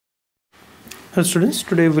Hello students,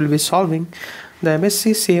 today we will be solving the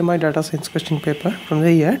MSc CMI Data Science question paper from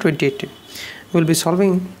the year 2018. We will be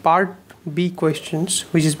solving part B questions,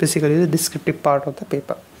 which is basically the descriptive part of the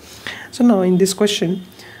paper. So now in this question,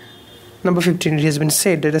 number 15, it has been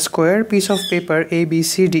said that a square piece of paper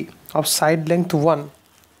ABCD of side length 1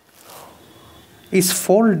 is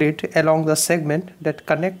folded along the segment that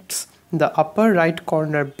connects the upper right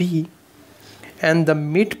corner B and the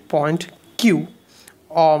midpoint Q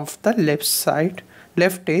of the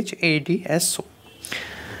left edge AD as so.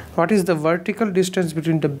 What is the vertical distance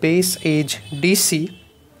between the base edge DC,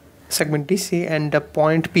 segment DC, and the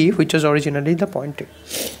point P, which was originally the point A?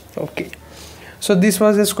 Okay, so this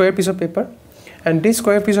was a square piece of paper, and this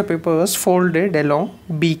square piece of paper was folded along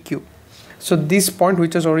BQ. So this point,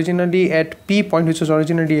 which was originally at P point, which was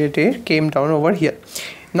originally at A, came down over here.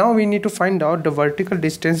 Now we need to find out the vertical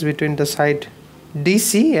distance between the side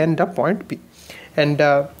DC and the point P, and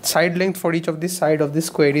side length for each of this side of this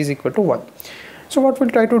square is equal to 1. So what we'll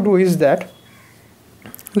try to do is that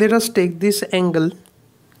let us take this angle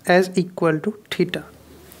as equal to theta.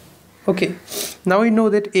 Okay, now we know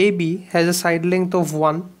that AB has a side length of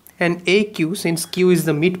 1 and AQ, since Q is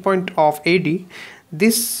the midpoint of AD,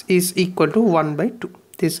 this is equal to 1 by 2.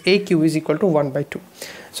 This AQ is equal to 1 by 2.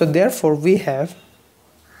 So therefore we have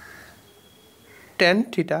tan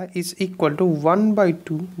theta is equal to 1 by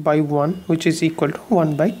 2 by 1, which is equal to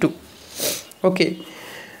 1 by 2. Okay,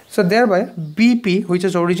 so thereby BP, which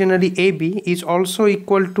is originally AB, is also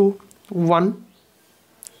equal to 1.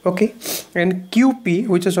 Okay, and QP,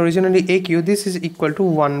 which is originally AQ, this is equal to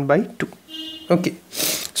 1 by 2. Okay,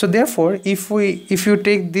 so therefore if you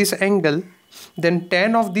take this angle, then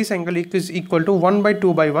tan of this angle is equal to 1 by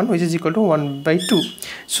 2 by 1, which is equal to 1 by 2.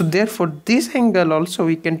 So therefore this angle also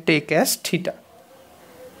we can take as theta.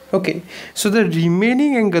 Okay, so the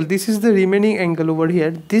remaining angle, this is the remaining angle over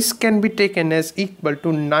here, this can be taken as equal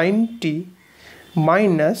to 90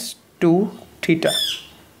 minus 2 theta.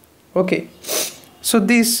 Okay, so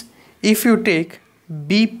this, if you take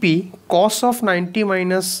BP cos of 90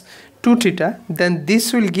 minus 2 theta, then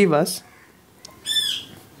this will give us,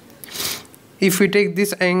 if we take this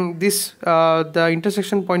the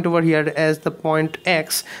intersection point over here as the point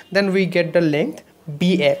X, then we get the length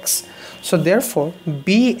BX. So therefore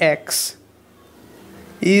BX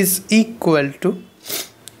is equal to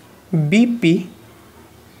BP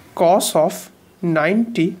cos of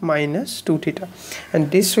 90 minus 2 theta,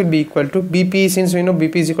 and this will be equal to BP, since we know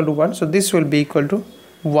BP is equal to 1, so this will be equal to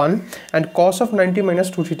 1, and cos of 90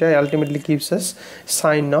 minus 2 theta ultimately gives us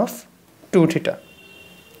sine of 2 theta.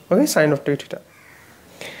 Okay, sine of 2 theta.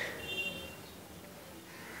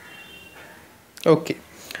 Okay,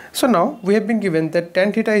 so now we have been given that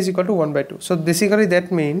tan theta is equal to 1 by 2. So basically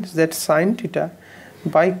that means that sine theta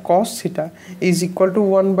by cos theta is equal to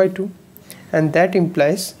 1 by 2, and that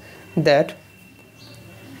implies that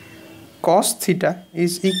cos theta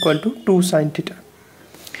is equal to 2 sine theta.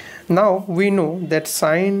 Now we know that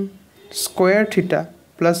sine square theta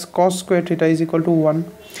plus cos square theta is equal to 1.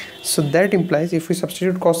 So that implies if we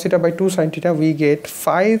substitute cos theta by 2 sine theta, we get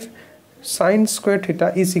 5 sine square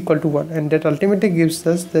theta is equal to 1, and that ultimately gives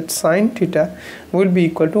us that sine theta will be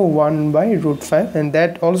equal to 1 by root 5, and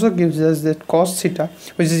that also gives us that cos theta,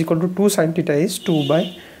 which is equal to 2 sine theta, is 2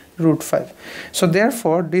 by root 5. So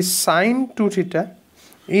therefore this sine 2 theta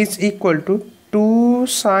is equal to 2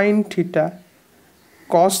 sine theta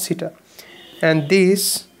cos theta, and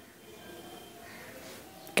this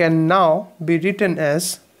can now be written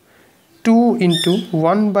as 2 into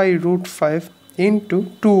 1 by root 5 into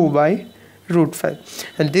 2 by root 5,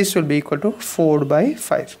 and this will be equal to 4 by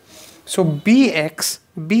 5. So BX,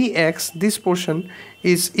 this portion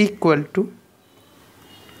is equal to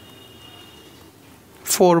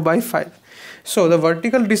 4 by 5. So the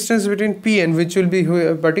vertical distance between P and, which will be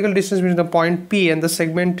vertical distance between the point P and the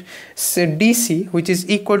segment DC, which is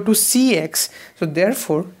equal to CX. So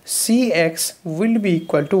therefore CX will be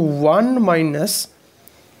equal to 1 minus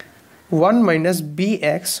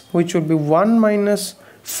BX, which will be 1 minus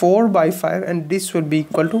 4 by 5, and this will be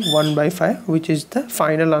equal to 1 by 5, which is the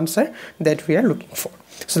final answer that we are looking for.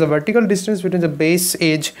 So the vertical distance between the base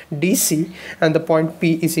edge DC and the point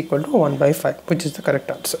P is equal to 1 by 5, which is the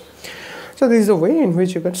correct answer. So this is the way in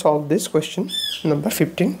which you can solve this question number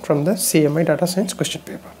 15 from the CMI Data Science question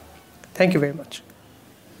paper. Thank you very much.